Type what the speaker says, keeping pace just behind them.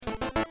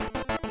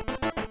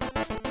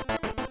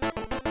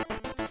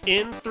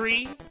In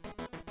 3,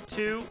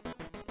 2,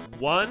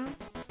 1.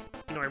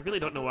 You know, I really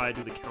don't know why I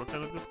do the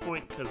countdown at this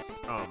point, because,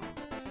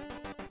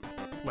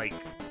 like,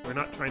 we're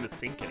not trying to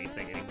sync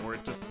anything anymore.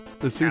 It just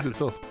It syncs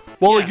itself.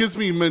 Well, Yeah. it gives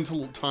me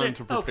mental time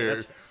to prepare. Okay,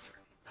 that's fair.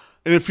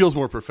 And it feels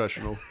more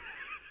professional.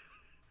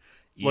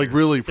 Like,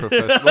 really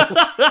professional.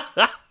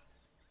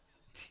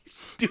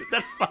 Do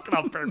that fucking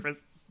on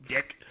purpose,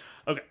 dick.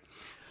 Okay.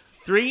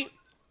 3,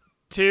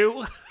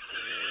 2.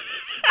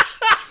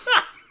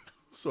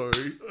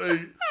 Sorry.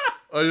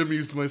 I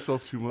amused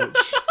myself too much.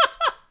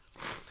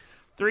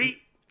 3,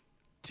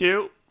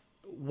 2,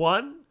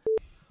 1.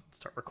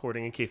 Start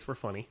recording in case we're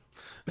funny.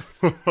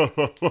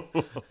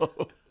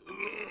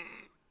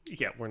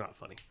 Yeah, we're not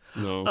funny.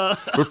 No.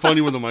 We're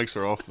funny when the mics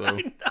are off, though.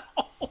 I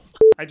know.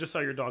 I just saw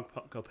your dog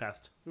go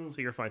past,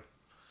 so you're fine.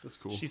 That's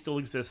cool. She still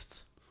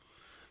exists.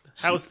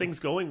 How's things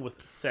going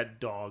with said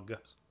dog?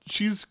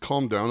 She's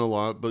calmed down a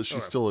lot, but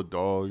she's still a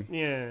dog.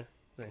 Yeah.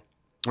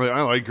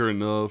 I like her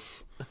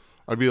enough.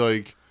 I'd be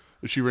like,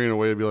 if she ran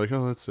away, I'd be like,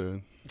 oh, that's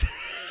sad.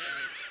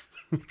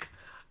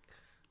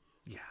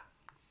 Yeah,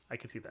 I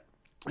can see that.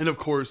 And of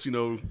course, you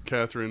know,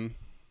 Catherine,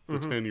 the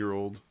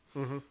 10-year-old,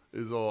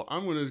 is all,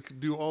 I'm going to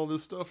do all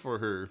this stuff for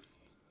her.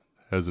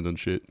 Hasn't done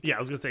shit. Yeah, I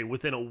was going to say,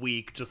 within a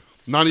week, just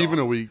Not stop. even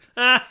a week.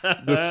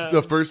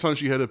 The first time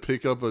she had to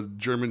pick up a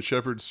German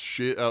Shepherd's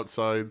shit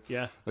outside.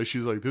 Yeah. Like,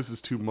 she's like, this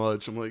is too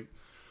much. I'm like,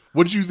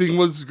 what did you think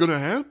was going to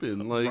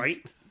happen? Like,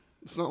 Right?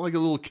 It's not like a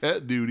little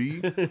cat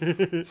duty.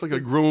 It's like a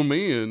grown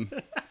man.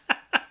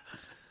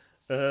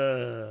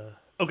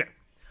 Okay.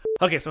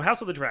 Okay, so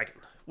House of the Dragon,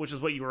 which is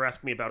what you were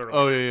asking me about earlier.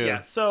 Oh, yeah. Yeah,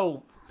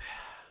 so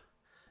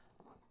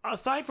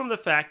aside from the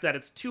fact that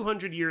it's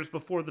 200 years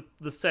before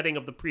the setting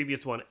of the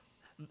previous one,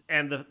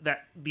 and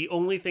that the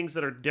only things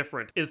that are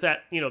different is that,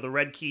 you know, the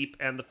Red Keep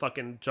and the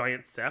fucking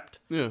giant sept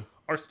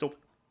are still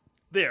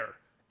there.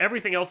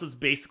 Everything else is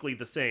basically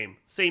the same.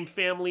 Same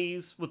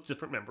families with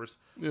different members.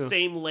 Yeah.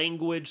 Same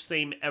language,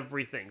 same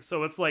everything.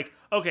 So it's like,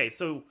 okay,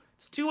 so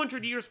it's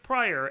 200 years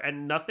prior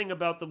and nothing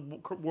about the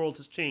world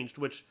has changed,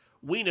 which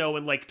we know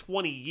in like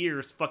 20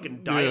 years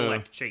fucking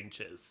dialect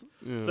changes.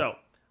 Yeah. So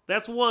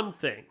that's one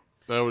thing.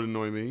 That would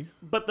annoy me.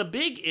 But the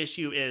big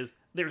issue is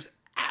there's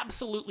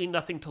absolutely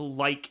nothing to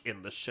like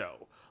in the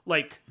show.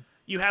 Like,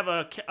 you have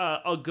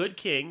a good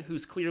king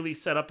who's clearly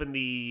set up in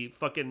the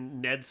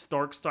fucking Ned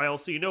Stark style,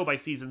 so you know by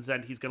season's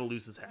end he's going to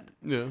lose his head.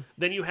 Yeah.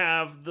 Then you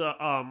have the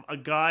a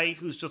guy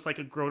who's just like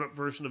a grown-up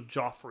version of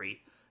Joffrey.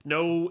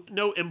 No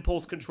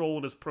impulse control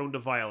and is prone to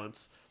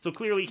violence. So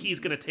clearly he's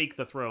going to take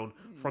the throne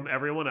from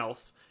everyone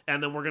else.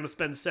 And then we're going to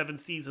spend 7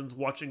 seasons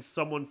watching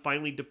someone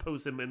finally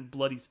depose him in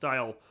bloody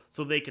style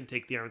so they can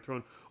take the Iron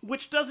Throne.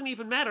 Which doesn't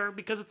even matter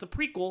because it's a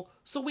prequel,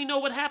 so we know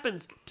what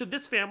happens to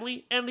this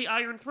family and the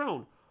Iron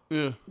Throne.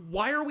 Yeah.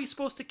 Why are we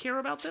supposed to care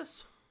about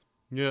this?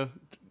 Yeah.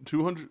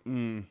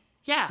 200...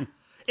 Yeah.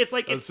 It's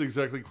like... That's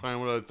exactly kind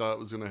of what I thought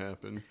was going to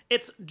happen.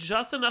 It's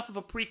just enough of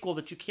a prequel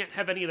that you can't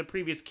have any of the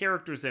previous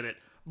characters in it,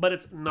 but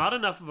it's not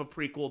enough of a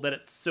prequel that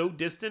it's so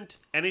distant,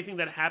 anything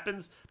that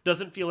happens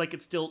doesn't feel like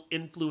it's still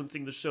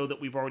influencing the show that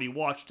we've already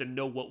watched and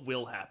know what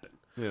will happen.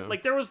 Yeah.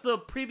 Like, there was the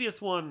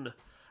previous one...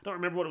 I don't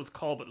remember what it was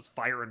called, but it was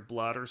Fire and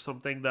Blood or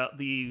something.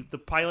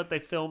 The pilot they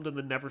filmed and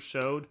then never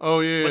showed. Oh,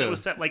 yeah. But it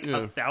was set like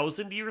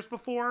 1,000 years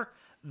before.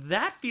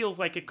 That feels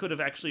like it could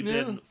have actually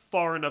been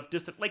far enough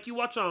distant. Like you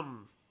watch,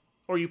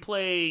 or you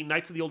play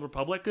Knights of the Old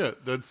Republic. Yeah,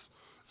 that's...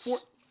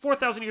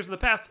 4,000 years in the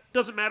past,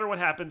 doesn't matter what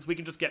happens, we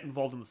can just get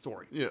involved in the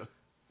story. Yeah.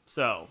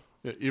 So...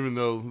 Yeah, even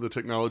though the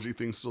technology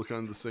thing's still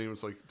kind of the same,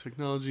 it's like,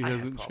 technology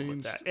hasn't changed.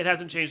 With that. It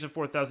hasn't changed in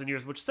 4,000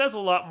 years, which says a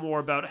lot more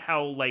about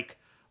how, like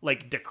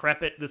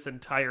decrepit this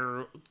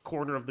entire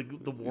corner of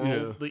the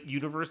world, the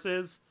universe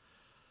is.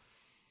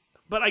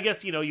 But I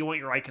guess, you know, you want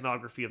your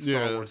iconography of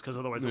Star Wars, because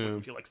otherwise it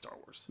wouldn't feel like Star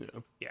Wars.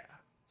 Yeah.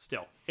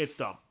 Still, it's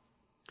dumb.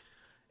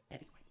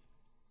 Anyway.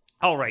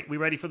 All right, we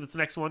ready for this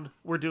next one?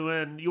 We're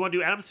doing... You want to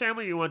do Addams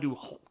Family or you want to do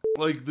Hulk?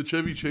 Like the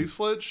Chevy Chase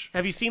Fletch?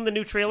 Have you seen the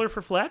new trailer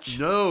for Fletch?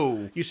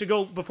 No. You should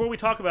go... Before we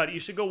talk about it,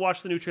 you should go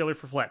watch the new trailer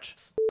for Fletch.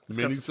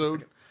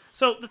 Minisode?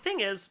 So the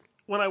thing is,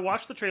 when I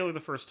watched the trailer the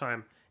first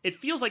time, it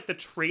feels like the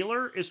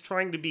trailer is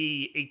trying to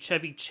be a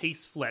Chevy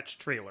Chase Fletch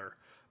trailer.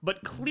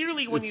 But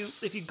clearly,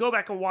 if you go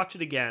back and watch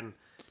it again,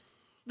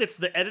 it's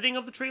the editing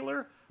of the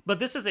trailer. But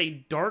this is a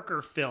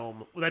darker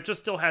film that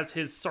just still has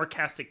his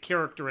sarcastic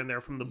character in there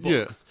from the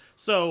books. Yeah.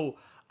 So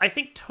I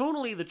think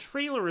tonally the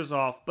trailer is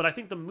off, but I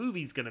think the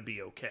movie's going to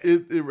be okay.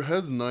 It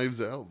has Knives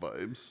Out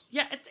vibes.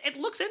 Yeah, it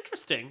looks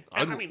interesting.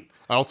 I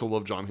also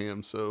love John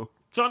Hamm, so...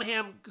 John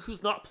Hamm,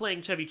 who's not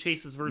playing Chevy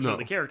Chase's version of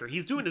the character.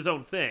 He's doing his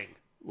own thing.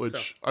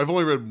 Which, I've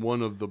only read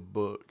one of the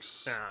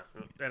books.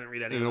 I didn't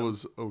read any and of them. it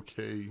was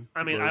okay.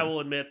 I mean, I will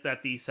admit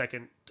that the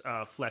second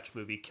Fletch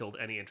movie killed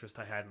any interest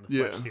I had in the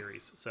Fletch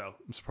series. So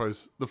I'm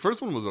surprised. The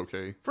first one was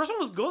okay. First one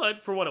was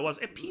good for what it was.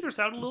 It peters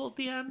out a little at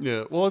the end.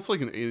 Yeah, well, it's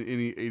like any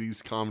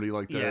 80s comedy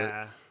like that.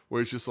 Yeah.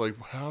 Where it's just like,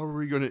 how are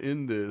we going to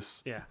end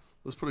this? Yeah.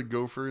 Let's put a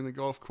gopher in the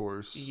golf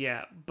course.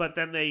 Yeah, but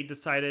then they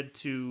decided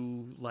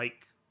to,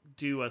 like,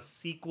 do a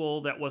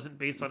sequel that wasn't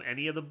based on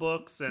any of the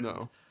books. And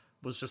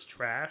was just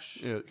trash.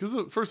 Yeah, because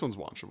the first one's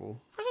watchable.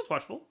 First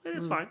one's watchable. It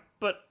is fine.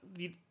 But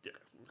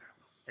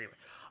anyway,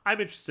 I'm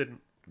interested in...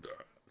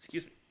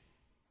 Excuse me.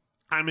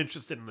 I'm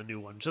interested in the new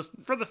one, just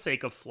for the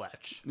sake of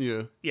Fletch.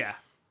 Yeah. Yeah.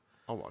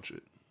 I'll watch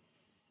it.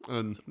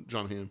 And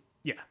John Hamm.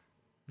 Yeah.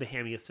 The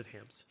hammiest of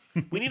hams.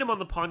 We need him on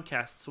the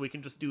podcast so we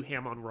can just do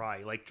ham on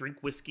rye. Like, drink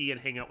whiskey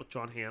and hang out with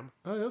John Hamm.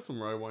 Oh, that's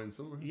some rye wine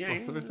somewhere.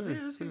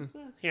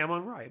 Ham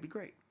on rye. It'd be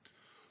great.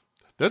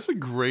 That's a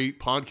great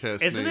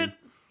podcast Isn't name. it?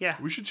 Yeah.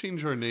 We should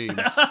change our names.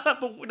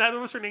 But neither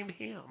of us are named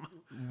Ham.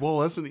 Well,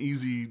 that's an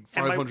easy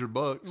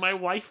 $500. My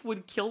wife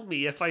would kill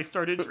me if I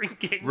started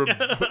drinking.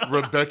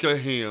 Rebecca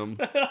Ham.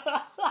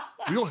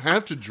 We don't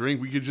have to drink.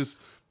 We could just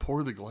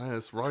pour the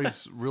glass.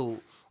 Rye's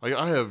real... Like,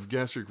 I have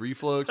gastric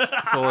reflux,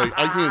 so, like,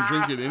 I can't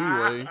drink it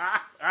anyway.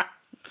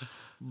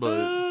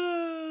 But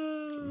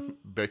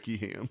Becky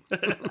Ham.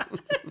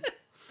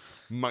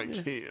 Mike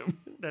Ham.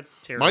 That's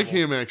terrible. Mike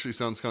Ham actually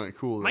sounds kind of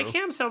cool, though. Mike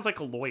Ham sounds like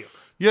a lawyer.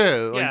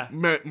 Yeah,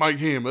 like Mike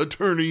Ham,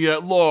 attorney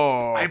at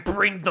law. I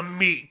bring the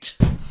meat.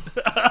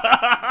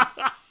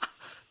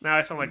 Now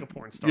I sound like a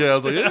porn star. Yeah, I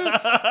was like,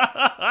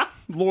 yeah.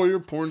 Lawyer,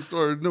 porn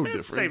star, no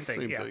difference.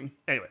 Same thing. Thing.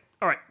 Anyway,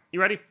 all right,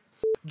 you ready?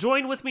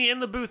 Join with me in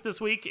the booth this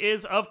week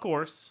is, of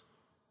course,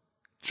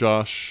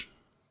 Josh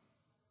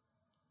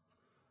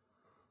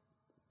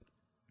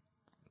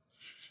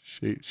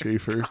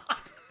Schaefer.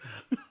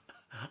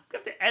 I'm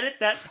going to edit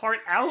that part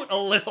out a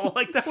little.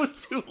 Like, that was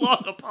too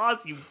long a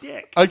pause, you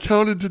dick. I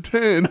counted to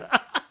 10,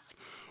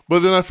 but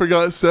then I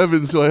forgot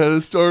 7, so I had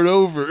to start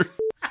over.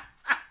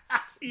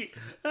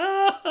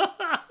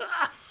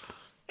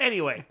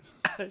 Anyway,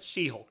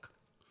 She-Hulk.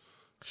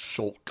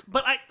 Shulk.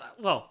 But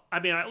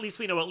at least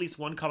we know at least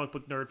one comic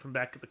book nerd from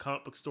back at the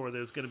comic book store that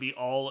is going to be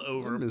all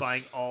over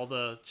buying all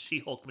the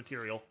She-Hulk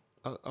material.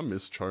 I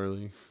miss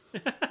Charlie.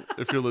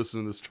 If you're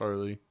listening to this,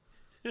 Charlie,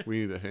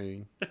 we need to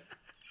hang.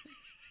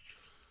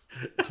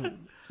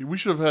 We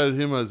should have had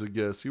him as a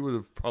guest. He would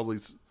have probably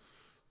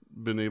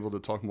been able to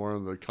talk more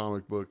on the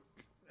comic book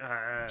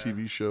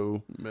TV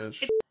show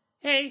mesh.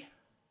 Hey,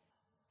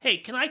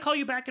 can I call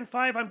you back in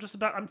 5?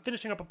 I'm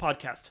finishing up a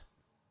podcast.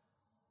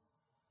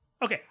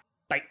 Okay,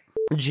 bye.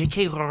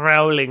 J.K.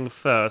 Rowling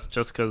first,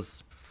 just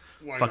because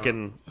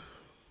fucking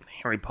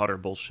Harry Potter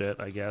bullshit,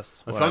 I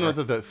guess. I found out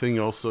that thing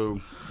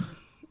also...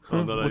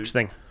 Which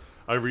thing?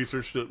 I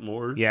researched it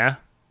more. Yeah?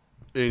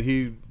 And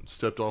he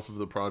stepped off of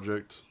the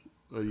project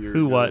a year ago.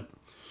 Who, what?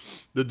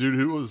 The dude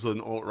who was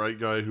an alt-right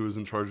guy who was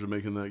in charge of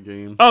making that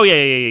game. Oh,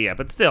 yeah.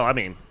 But still, I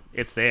mean,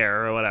 it's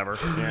there or whatever.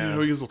 Yeah.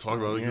 We can still talk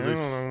about it.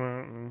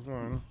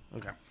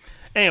 Okay.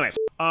 Anyway,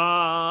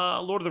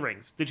 Lord of the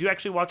Rings. Did you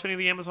actually watch any of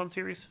the Amazon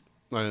series?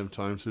 I have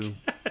time to.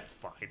 It's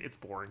fine. It's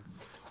boring.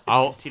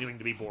 It's continuing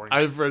to be boring.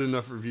 I've read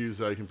enough reviews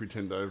that I can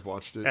pretend I've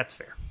watched it. That's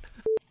fair.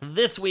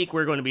 This week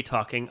we're going to be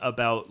talking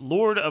about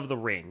Lord of the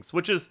Rings,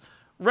 which is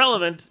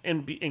relevant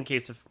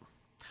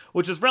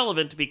which is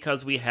relevant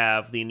because we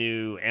have the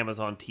new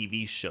Amazon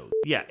TV show.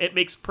 Yeah, it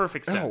makes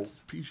perfect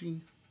sense. PG.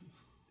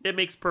 It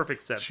makes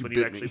perfect sense when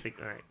you actually think.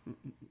 All right.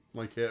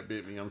 My cat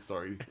bit me. I'm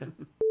sorry.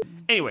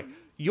 Anyway,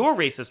 your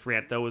racist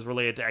rant though was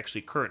related to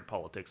actually current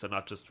politics and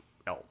not just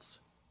elves.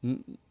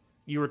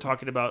 You were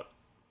talking about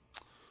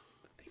the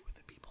thing with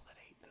the people that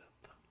hate the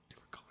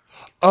different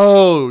colors.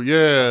 Oh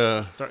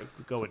yeah.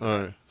 Go with All that.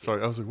 right.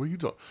 Sorry. I was like, what are you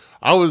talking?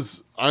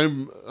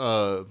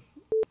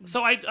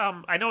 So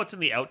I know it's in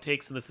the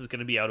outtakes, and this is going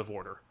to be out of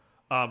order,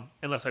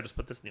 unless I just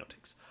put this in the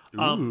outtakes.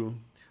 Ooh.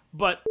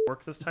 But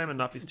work this time and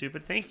not be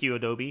stupid. Thank you,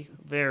 Adobe.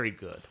 Very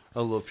good.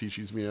 I love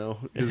Peachy's meow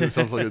because it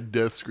sounds like a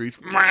death screech.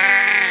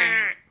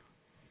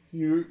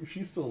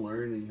 She's still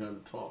learning how to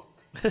talk.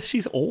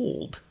 She's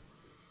old.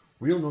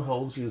 We don't know how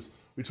old she is.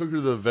 We took her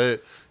to the vet,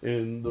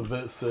 and the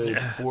vet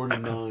said 4 to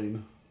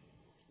 9.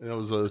 And that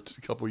was a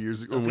couple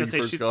years ago when we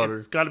first got her.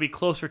 It's got to be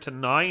closer to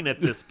 9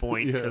 at this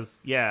point,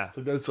 because,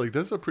 So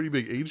that's a pretty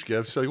big age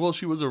gap. She's like, well,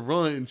 she was a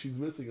runt, and she's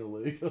missing a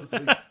leg. I was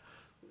like...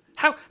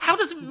 How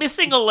does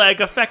missing a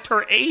leg affect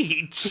her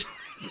age?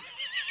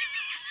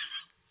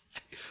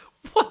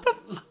 What the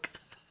fuck?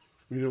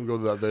 We don't go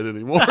to that vet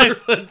anymore. I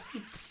would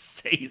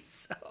say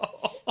so.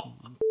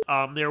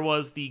 There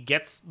was the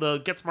Get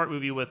Smart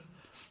movie with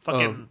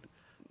fucking...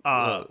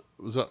 that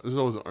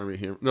wasn't Armie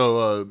Hammer.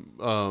 No,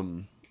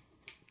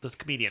 this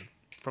comedian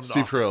from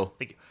Steve The Office. Carell.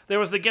 Thank you. There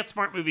was the Get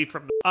Smart movie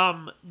from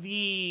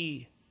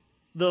the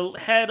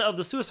head of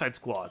the Suicide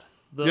Squad.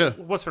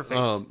 What's her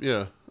face?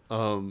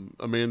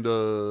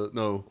 Amanda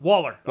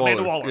Waller.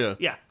 Amanda Waller, Waller.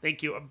 Yeah,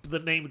 thank you. The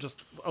name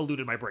just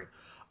eluded my brain.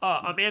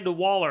 Amanda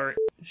Waller.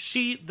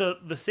 She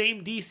the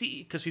same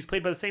DC because she's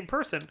played by the same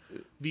person.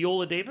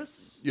 Viola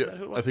Davis. Yeah,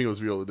 I think it was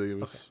Viola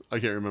Davis. Okay. I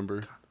can't remember.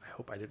 God, I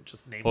hope I didn't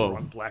just name the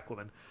wrong black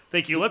woman.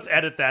 Thank you. Let's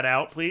edit that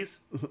out, please.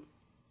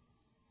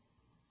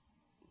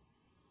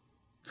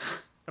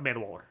 Amanda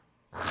Waller.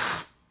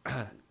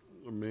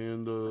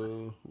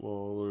 Amanda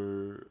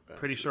Waller.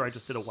 Pretty sure I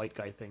just did a white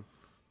guy thing.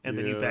 And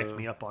then you backed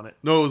me up on it.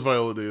 No, it was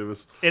Viola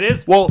Davis. It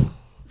is? Well,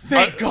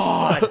 thank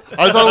God.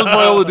 I thought it was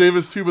Viola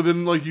Davis too, but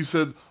then like you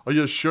said, are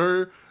you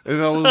sure? And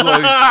I was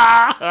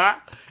like...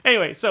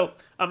 Anyway, so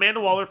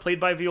Amanda Waller, played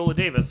by Viola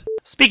Davis.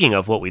 Speaking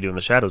of What We Do in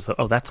the Shadows, though,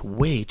 oh, that's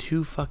way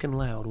too fucking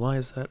loud. Why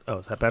is that? Oh,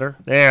 is that better?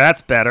 There,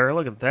 that's better.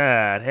 Look at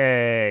that.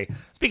 Hey.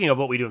 Speaking of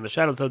What We Do in the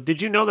Shadows, though,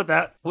 did you know that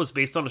that was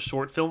based on a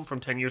short film from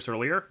 10 years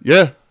earlier?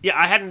 Yeah. Yeah,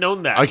 I hadn't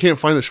known that. I can't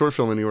find the short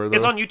film anywhere, though.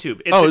 It's on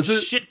YouTube. It's oh, in is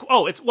it? Shit,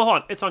 oh, well, hold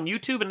on. It's on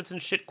YouTube and it's in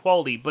shit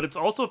quality, but it's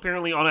also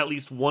apparently on at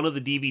least one of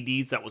the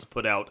DVDs that was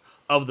put out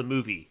of the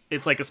movie.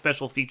 It's like a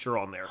special feature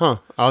on there. Huh.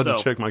 I'll have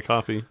to check my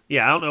copy.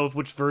 Yeah, I don't know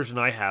which version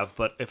I have,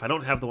 but if I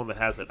don't have the one that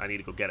has it, I need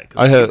to go get it.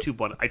 I Because have the YouTube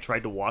one I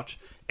tried to watch,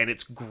 and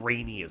it's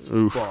grainy as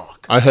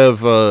fuck. I have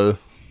the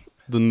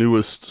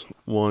newest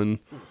one,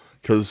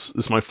 because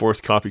it's my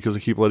fourth copy, because I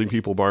keep letting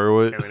people borrow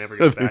it. And they never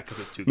get it back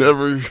because it's too good.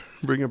 Never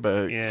bring it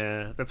back.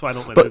 Yeah, that's why I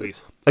don't like But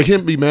movies. I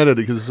can't be mad at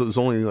it, because it's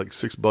only like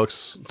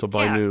 $6 to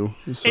buy new.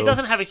 So. It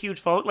doesn't have a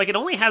huge following. Like, it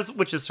only has,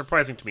 which is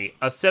surprising to me,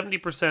 a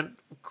 70%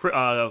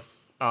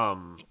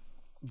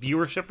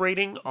 viewership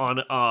rating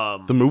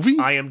on the movie?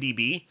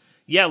 IMDb.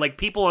 Yeah, like,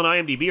 people on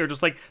IMDb are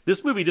just like,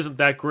 this movie isn't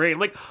that great. I'm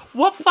like,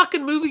 what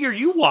fucking movie are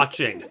you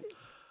watching?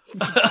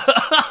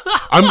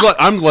 I'm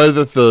glad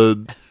that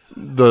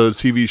the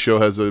TV show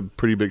has a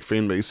pretty big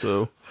fan base,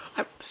 so.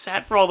 I'm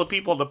sad for all the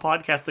people on the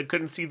podcast that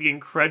couldn't see the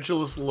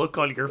incredulous look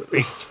on your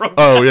face from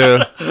Oh,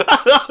 yeah.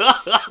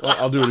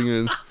 I'll do it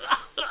again.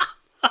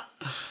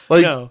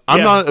 Like,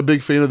 I'm not a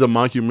big fan of the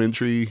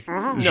mockumentary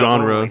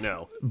genre,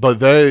 no.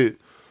 but it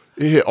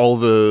hit all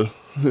the...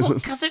 Well,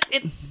 because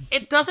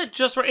it does it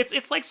just right.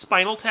 It's like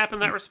Spinal Tap in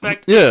that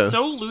respect. Yeah. It's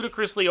so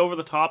ludicrously over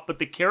the top, but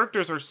the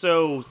characters are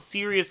so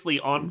seriously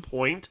on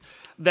point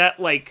that,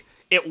 like,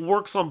 it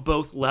works on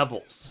both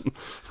levels.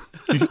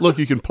 Look,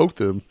 you can poke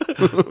them.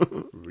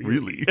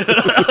 Really?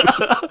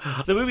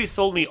 The movie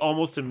sold me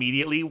almost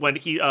immediately when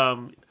he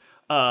the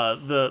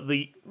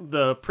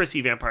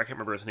prissy vampire, I can't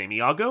remember his name,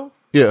 Iago?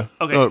 Yeah.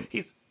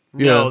 Okay,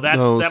 Yeah,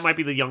 that might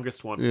be the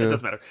youngest one. Yeah. It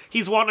doesn't matter.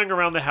 He's wandering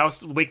around the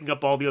house, waking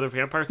up all the other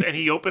vampires, and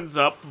he opens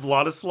up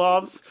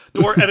Vladislav's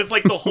door, and it's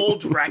like the whole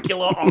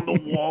Dracula on the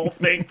wall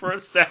thing for a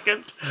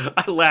second.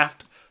 I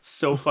laughed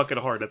so fucking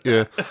hard at that.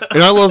 Yeah.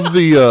 And I love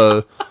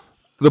the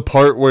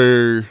part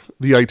where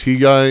the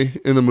IT guy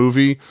in the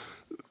movie,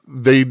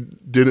 they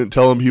didn't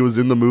tell him he was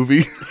in the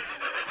movie.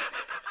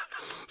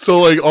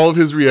 So, like, all of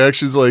his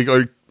reactions, like,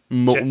 are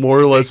more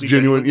or less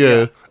genuine.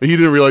 Yeah. And he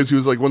didn't realize he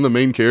was, like, one of the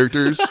main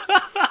characters.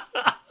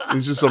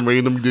 He's just some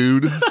random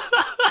dude.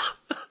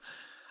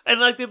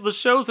 And, like, the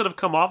shows that have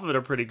come off of it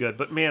are pretty good,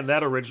 but, man,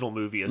 that original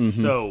movie is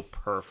so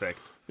perfect.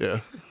 Yeah.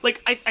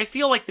 Like, I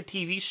feel like the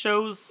TV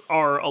shows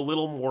are a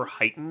little more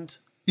heightened.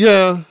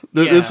 Yeah.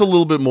 It's a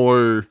little bit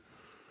more...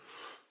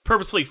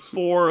 Purposely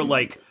for,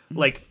 like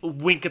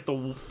wink at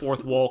the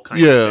fourth wall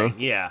kind of thing.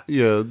 Yeah.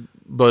 Yeah,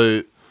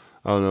 but,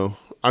 I don't know.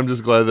 I'm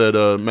just glad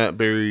that Matt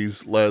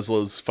Berry's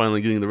Laszlo's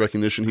finally getting the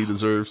recognition he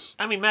deserves.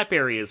 I mean, Matt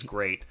Berry is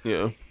great.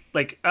 Yeah.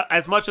 Like,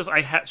 as much as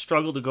I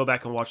struggled to go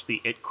back and watch the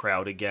It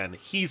Crowd again,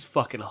 he's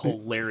fucking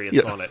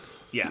hilarious on it.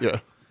 Yeah.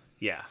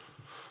 Yeah.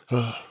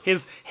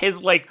 His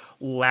like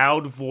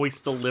loud voice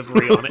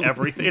delivery on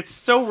everything. It's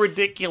so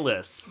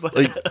ridiculous.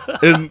 Like,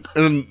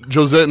 and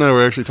Josette and I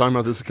were actually talking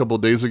about this a couple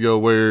of days ago,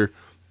 where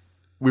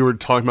we were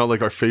talking about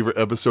like our favorite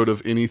episode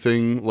of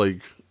anything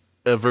like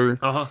ever.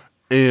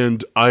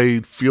 And I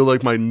feel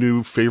like my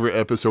new favorite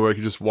episode where I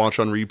could just watch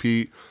on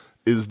repeat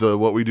is the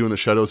What We Do in the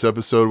Shadows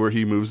episode where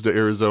he moves to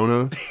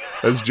Arizona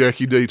as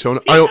Jackie Daytona.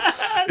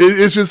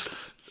 It's just...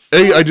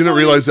 I didn't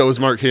realize that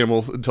was Mark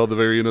Hamill until the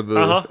very end of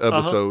the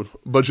episode.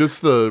 But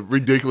just the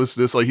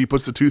ridiculousness, like he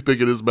puts the toothpick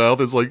in his mouth.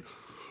 It's like,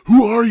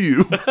 who are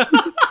you?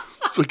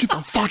 It's like, get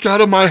the fuck out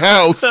of my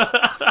house.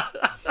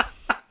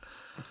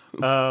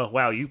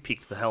 Wow, you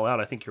peaked the hell out.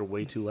 I think you're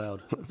way too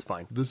loud. That's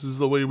fine. This is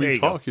the way we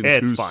talk in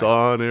It's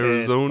Tucson, fine.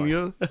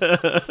 Arizona.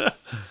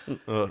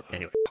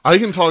 Anyway. I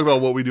can talk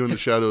about What We Do in the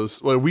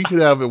Shadows. Well, we could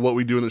have a What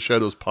We Do in the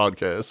Shadows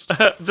podcast.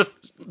 Just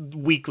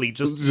weekly.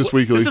 Just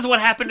weekly. This is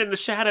what happened in the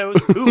shadows.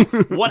 Ooh,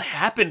 what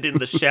happened in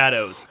the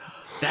shadows?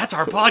 That's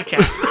our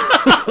podcast.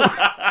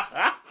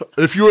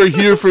 If you are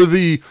here for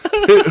the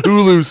hit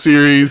Hulu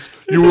series,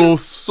 you will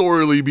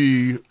sorely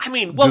be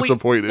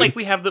disappointed.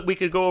 We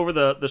could go over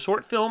the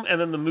short film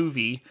and then the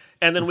movie,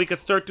 and then we could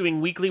start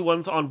doing weekly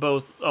ones on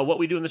both What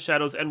We Do in the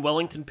Shadows and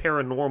Wellington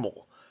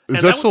Paranormal.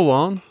 Is that still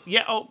on?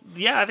 Yeah. Oh,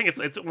 yeah. I think it's.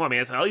 Well, I mean,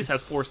 it at least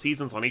has 4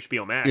 seasons on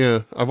HBO Max.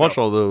 Yeah, I've watched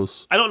all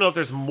those. I don't know if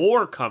there's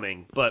more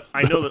coming, but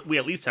I know that we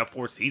at least have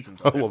 4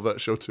 seasons. I love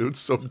that show too. It's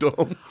so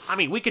dumb. I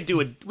mean, we could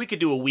do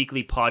a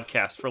weekly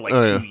podcast for like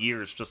 2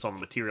 years just on the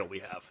material we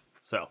have.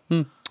 So,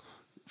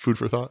 food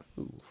for thought.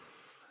 Ooh.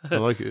 I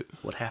like it.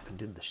 What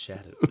happened in the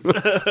shadows?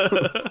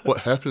 What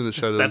happened in the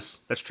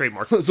shadows? That's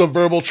trademark. It's a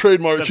verbal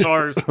trademark. That's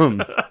ours.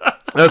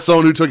 That's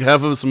someone who took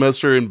half of a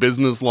semester in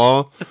business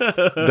law.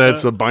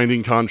 That's a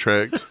binding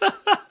contract.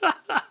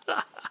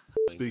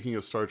 Speaking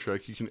of Star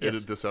Trek, you can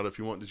edit this out if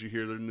you want. Did you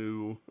hear their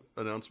new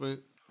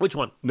announcement? Which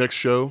one? Next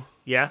show.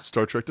 Yeah.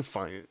 Star Trek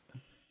Defiant.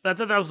 I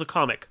thought that was a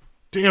comic.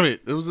 Damn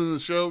it. It was in the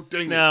show?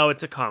 Dang it. No,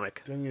 it's a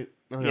comic. Dang it.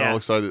 I'm all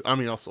excited. I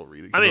mean, I'll still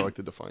read it because I like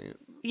the Defiant.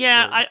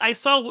 Yeah, I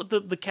saw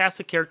the cast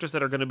of characters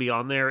that are going to be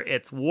on there.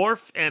 It's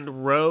Worf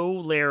and Ro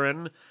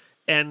Laren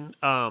and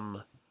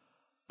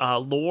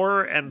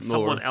Lore and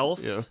someone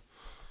else. Yeah.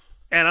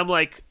 And I'm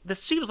like,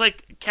 this seems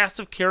like a cast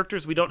of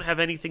characters we don't have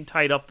anything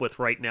tied up with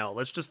right now.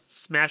 Let's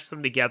just smash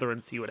them together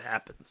and see what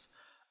happens.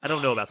 I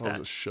don't know about that.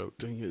 The show.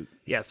 Dang it.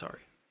 Yeah,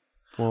 sorry.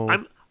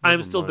 Well,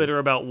 I'm still bitter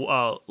about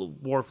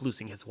Worf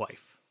losing his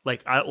wife.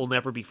 Like, I will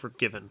never be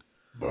forgiven.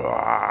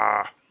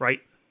 Right?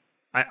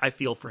 I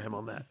feel for him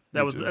on that.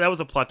 That was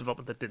a plot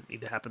development that didn't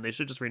need to happen. They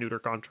should just renewed her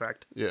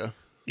contract. Yeah.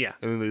 Yeah.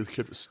 And then they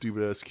kept a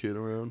stupid ass kid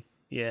around.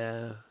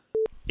 Yeah.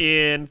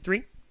 In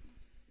 3,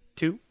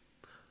 2,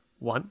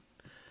 1.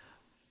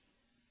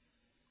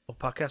 Oh,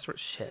 podcast for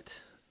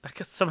shit. I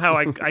guess somehow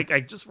I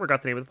just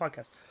forgot the name of the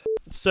podcast.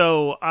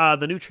 So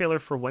the new trailer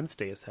for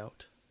Wednesday is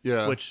out.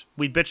 Yeah. Which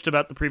we bitched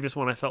about the previous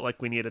one. I felt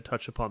like we needed to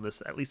touch upon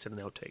this at least in an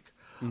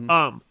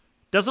outtake.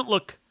 Doesn't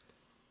look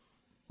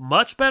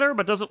much better,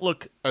 but doesn't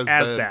look as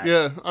bad.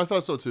 Yeah, I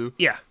thought so too.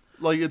 Yeah.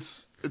 Like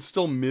it's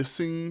still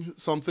missing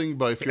something,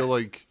 but I feel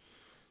like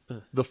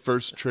the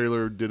first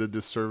trailer did a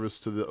disservice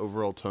to the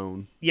overall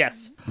tone.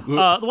 Yes.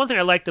 The one thing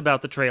I liked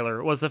about the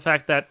trailer was the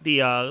fact that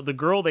the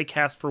girl they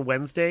cast for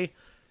Wednesday,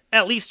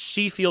 at least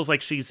she feels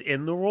like she's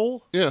in the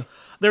role. Yeah.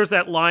 There's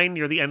that line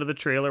near the end of the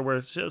trailer where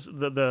it's just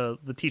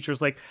the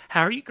teacher's like,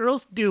 "How are you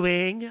girls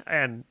doing?"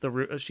 And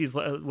Wednesday's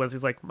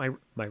like, "My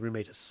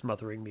roommate is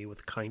smothering me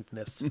with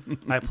kindness.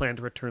 I plan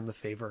to return the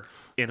favor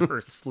in her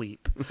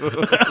sleep."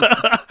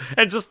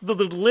 And just the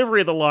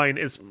delivery of the line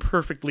is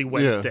perfectly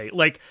Wednesday. Yeah.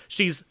 Like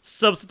she's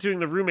substituting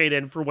the roommate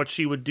in for what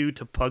she would do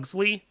to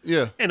Pugsley.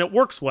 Yeah. And it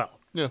works well.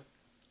 Yeah.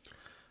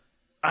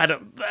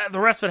 The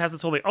rest of it has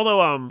its whole thing.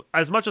 Although,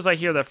 as much as I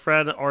hear that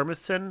Fred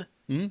Armisen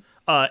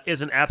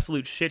is an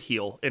absolute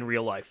shitheel in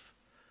real life,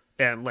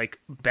 and like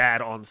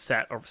bad on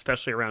set, or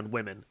especially around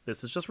women.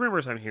 This is just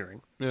rumors I'm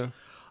hearing. Yeah.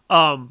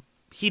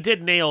 He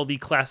did nail the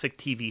classic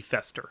TV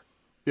fester.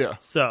 Yeah.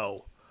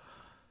 So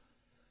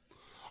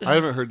I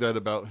haven't heard that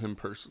about him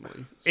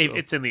personally. So.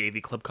 It's in the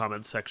AV Club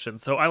comments section.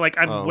 So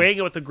I'm weighing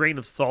it with a grain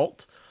of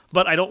salt,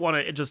 but I don't want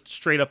to just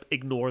straight up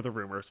ignore the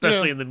rumor,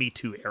 especially in the Me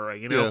Too era.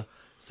 You know. Yeah.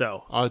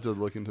 So I'll have to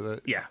look into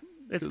that. Yeah.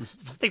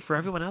 It's something for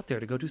everyone out there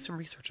to go do some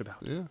research about.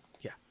 Yeah.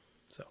 Yeah.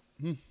 So,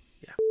 yeah.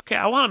 Okay,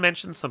 I want to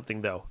mention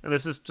something, though, and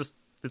this is just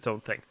its own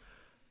thing.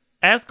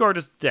 Asgard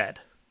is dead.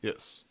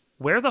 Yes.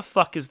 Where the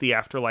fuck is the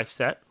afterlife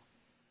set?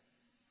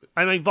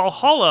 I mean,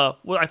 Valhalla,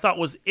 I thought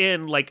was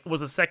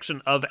a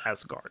section of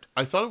Asgard.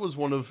 I thought it was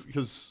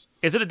because...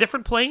 Is it a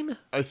different plane?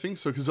 I think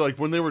so, because like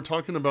when they were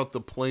talking about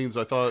the planes,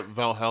 I thought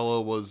Valhalla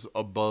was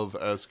above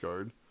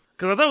Asgard.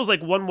 Because I thought it was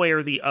like one way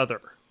or the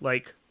other.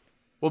 Like...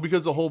 Well,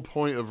 because the whole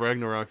point of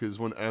Ragnarok is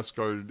when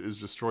Asgard is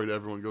destroyed,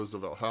 everyone goes to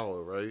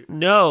Valhalla, right?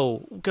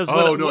 No, because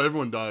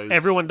everyone dies.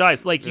 Everyone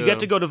dies. Like you get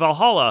to go to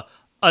Valhalla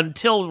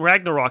until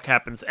Ragnarok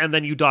happens, and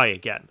then you die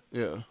again.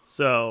 Yeah.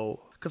 So,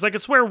 because I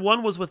could swear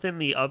one was within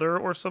the other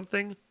or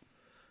something.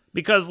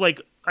 Because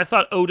like I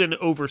thought Odin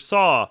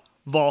oversaw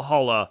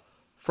Valhalla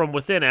from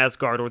within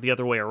Asgard, or the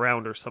other way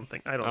around, or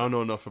something. I don't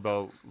know enough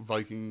about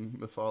Viking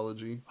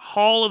mythology.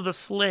 Hall of the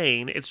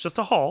Slain. It's just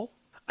a hall.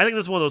 I think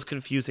this is one of those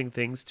confusing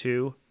things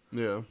too.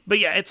 Yeah. But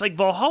yeah, it's like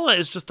Valhalla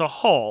is just a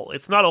hall.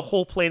 It's not a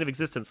whole plane of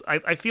existence.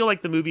 I feel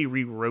like the movie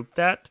rewrote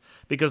that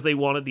because they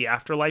wanted the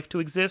afterlife to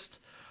exist,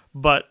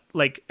 but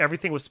like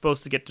everything was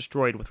supposed to get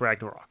destroyed with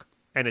Ragnarok,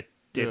 and it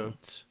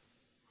didn't.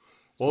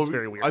 So it's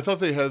very weird. I thought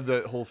they had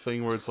that whole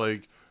thing where it's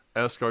like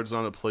Asgard's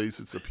not a place,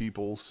 it's a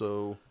people,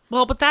 so...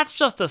 Well, but that's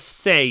just a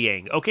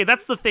saying, okay?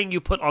 That's the thing you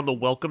put on the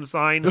welcome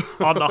sign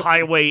on the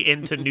highway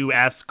into New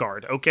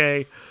Asgard,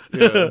 okay?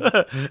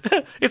 Yeah.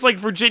 It's like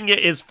Virginia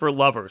is for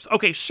lovers.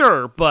 Okay,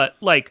 sure, but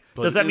like,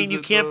 does that mean you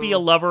can't be a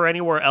lover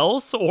anywhere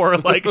else? Or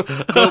like... Nope,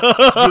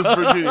 just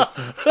Virginia.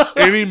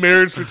 Any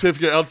marriage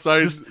certificate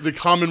outside the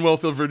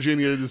Commonwealth of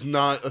Virginia is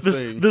not a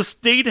thing. The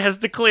state has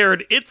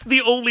declared it's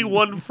the only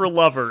one for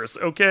lovers,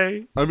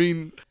 okay? I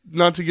mean,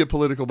 not to get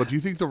political, but do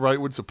you think the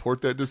right would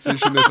support that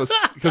decision?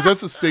 Because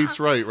that's the state's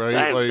right, right?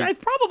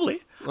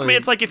 Probably. I mean,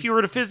 it's like if you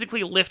were to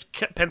physically lift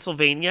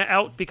Pennsylvania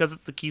out because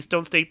it's the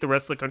Keystone State, the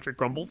rest of the country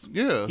crumbles.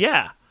 Yeah.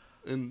 Yeah.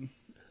 And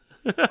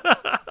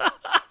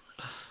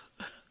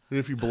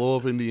if you blow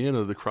up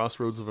Indiana, the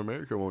crossroads of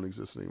America won't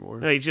exist anymore.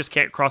 No, you just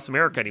can't cross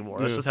America anymore.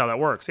 That's just how that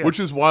works. Yeah. Which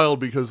is wild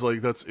because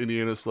like that's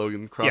Indiana's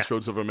slogan,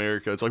 crossroads of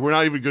America. It's like we're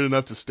not even good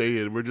enough to stay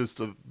in. We're just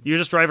you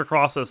just drive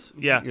across us.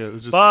 Yeah.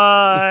 It's just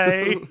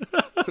bye.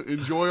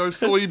 Enjoy our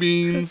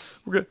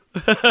soybeans.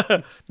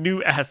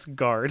 New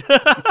Asgard.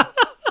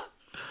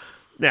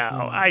 No,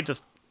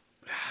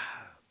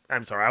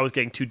 I'm sorry. I was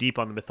getting too deep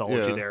on the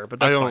mythology there, but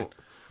that's fine.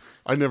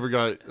 I never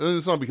got...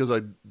 It's not because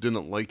I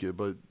didn't like it,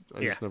 but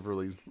I just never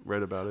really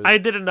read about it. I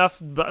did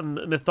enough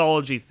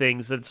mythology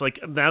things that it's like,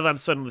 now that I'm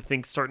starting to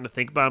think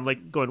about it, I'm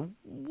like going,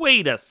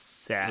 wait a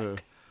sec. Yeah.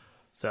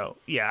 So,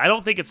 yeah, I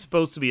don't think it's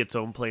supposed to be its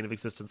own plane of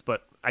existence,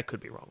 but I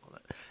could be wrong on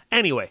that.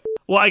 Anyway,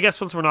 well, I guess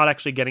since we're not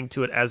actually getting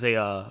to it as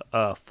a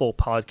full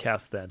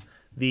podcast then,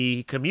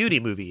 the Community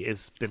movie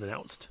has been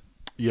announced.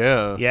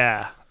 Yeah.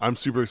 Yeah. I'm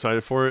super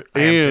excited for it.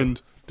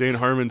 And Dan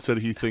Harmon said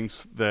he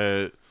thinks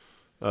that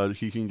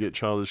he can get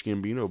Childish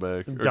Gambino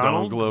back. Or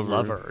Donald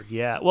Glover.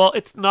 Yeah. Well,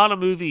 it's not a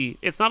movie.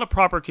 It's not a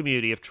proper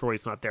Community if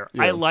Troy's not there.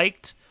 Yeah. I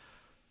liked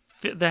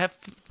the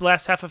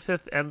last half of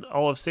 5th and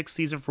all of 6th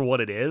season for what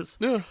it is.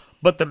 Yeah.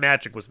 But the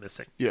magic was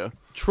missing. Yeah.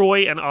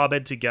 Troy and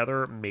Abed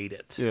together made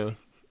it. Yeah.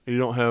 And you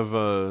don't have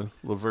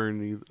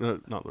Laverne either.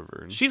 Not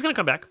Laverne. She's going to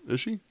come back.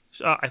 Is she?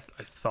 I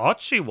thought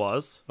she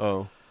was.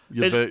 Oh.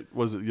 Yvette,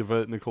 was it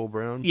Yvette Nicole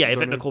Brown? Yeah,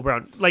 Yvette Nicole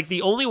Brown. Like,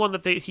 the only one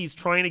that he's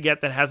trying to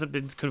get that hasn't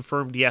been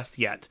confirmed yet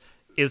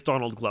is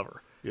Donald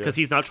Glover. Because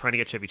he's not trying to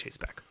get Chevy Chase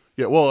back.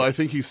 Yeah, well, I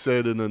think he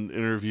said in an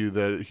interview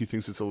that he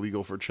thinks it's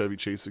illegal for Chevy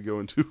Chase to go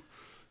into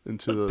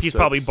the He's sets.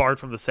 probably barred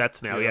from the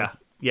sets now,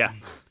 yeah.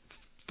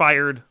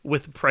 Fired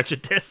with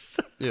prejudice.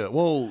 Yeah,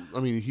 well,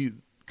 I mean, he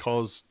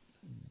caused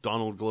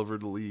Donald Glover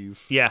to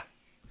leave. Yeah.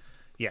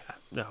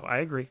 No, I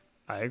agree.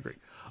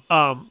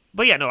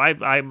 But yeah, no,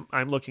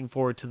 I'm looking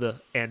forward to the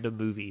and a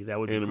movie. That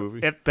would be movie.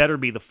 It better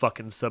be the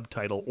fucking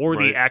subtitle or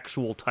the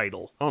actual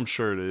title. I'm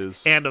sure it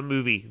is. And a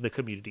movie, the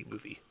Community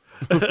movie.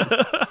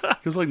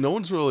 Because like no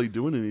one's really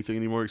doing anything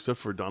anymore except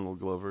for Donald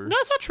Glover. No,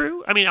 that's not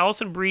true. I mean,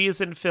 Alison Brie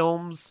is in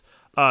films.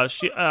 I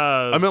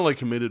meant like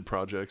committed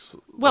projects.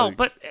 Well, like,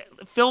 but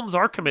films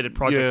are committed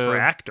projects for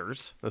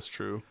actors. That's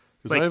true.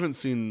 Because Like, I haven't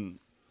seen.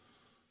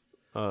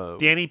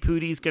 Danny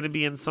Pudi's going to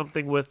be in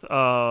something with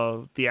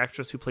the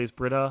actress who plays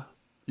Britta.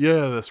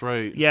 Yeah, that's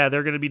right. Yeah,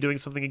 they're going to be doing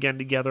something again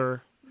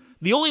together.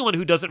 The only one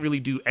who doesn't really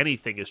do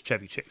anything is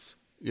Chevy Chase.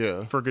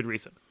 Yeah, for good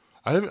reason.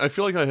 I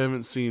feel like I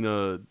haven't seen.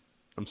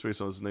 I'm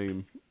spacing on his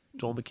name.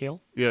 Joel McHale?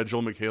 Yeah,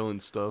 Joel McHale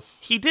and stuff.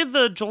 He did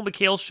the Joel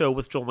McHale show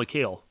with Joel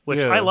McHale, which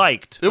Yeah. I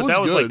liked. It was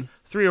that was good. like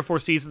 3 or 4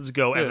 seasons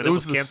ago, and then it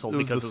was canceled it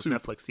was because the it soup.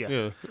 was Netflix. Yeah,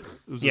 Yeah,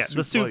 it was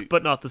the soup, light.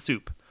 but not the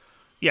soup.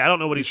 Yeah, I don't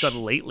know what he's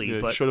done lately, Yeah,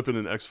 but he showed up in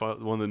an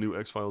one of the new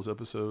X-Files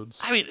episodes.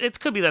 I mean, it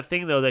could be that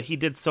thing though that he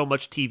did so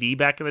much TV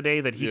back in the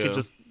day that he could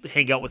just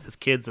hang out with his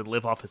kids and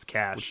live off his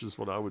cash. Which is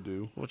what I would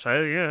do.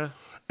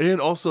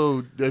 And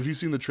also, have you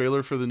seen the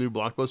trailer for the new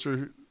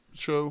Blockbuster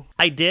show?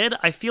 I did.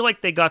 I feel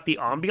like they got the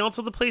ambiance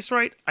of the place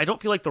right. I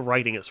don't feel like the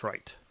writing is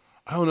right.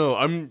 I don't know.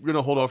 I'm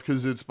gonna hold off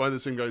because it's by the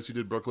same guys who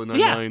did Brooklyn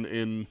Nine-Nine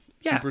and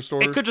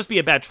Superstore. It could just be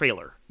a bad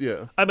trailer.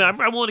 Yeah. I mean,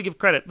 I'm willing to give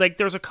credit. Like,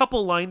 there's a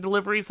couple line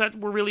deliveries that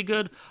were really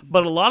good,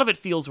 but a lot of it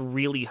feels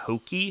really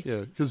hokey. Yeah,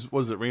 because what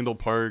is it, Randall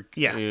Park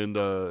and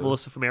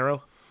Melissa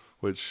Fumero,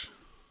 which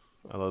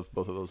I love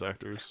both of those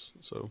actors.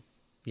 So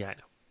yeah, I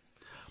know.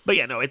 But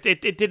yeah, no, it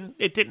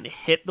didn't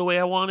hit the way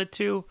I wanted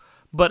to.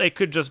 But it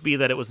could just be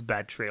that it was a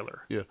bad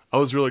trailer. Yeah, I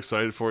was real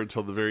excited for it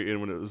until the very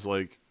end when it was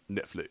like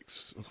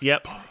Netflix. Was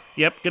like,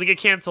 Yep, gonna get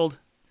canceled.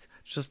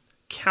 Just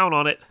count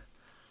on it.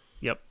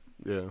 Yep.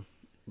 Yeah,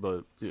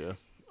 but yeah,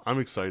 I'm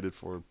excited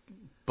for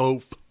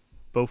both.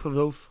 Both of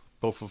those.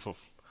 Both of them.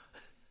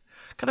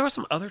 God, there were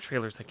some other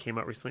trailers that came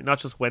out recently. Not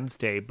just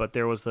Wednesday, but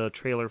there was a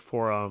trailer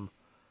for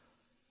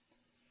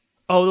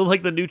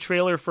like the new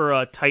trailer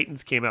for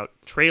Titans came out.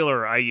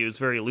 Trailer I use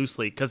very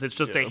loosely because it's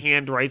just a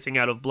hand rising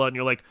out of blood, and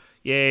you're like,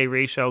 "Yay,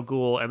 Ra's al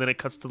Ghul!" And then it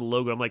cuts to the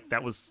logo. I'm like,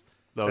 "That was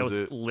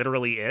it.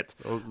 Literally it."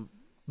 Oh.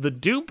 The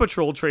Doom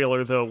Patrol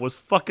trailer though was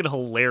fucking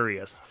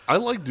hilarious. I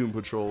like Doom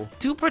Patrol.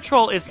 Doom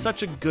Patrol is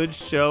such a good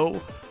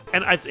show,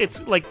 and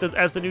it's like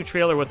as the new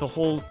trailer with the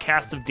whole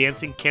cast of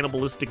dancing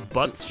cannibalistic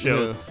butts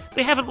shows.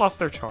 They haven't lost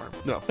their charm.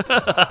 No.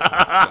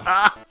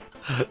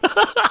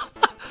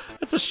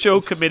 That's a show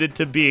committed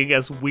to being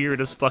as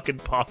weird as fucking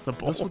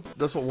possible.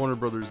 That's what Warner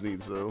Brothers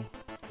needs, though.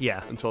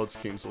 Yeah. Until it's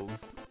canceled.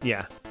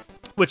 Yeah.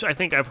 Which I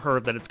think I've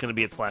heard that it's going to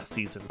be its last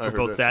season for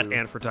both that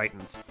and for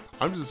Titans.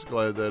 I'm just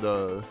glad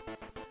that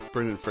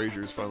Brendan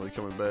Fraser is finally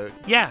coming back.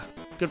 Yeah.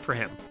 Good for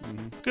him.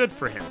 Mm-hmm. Good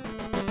for him.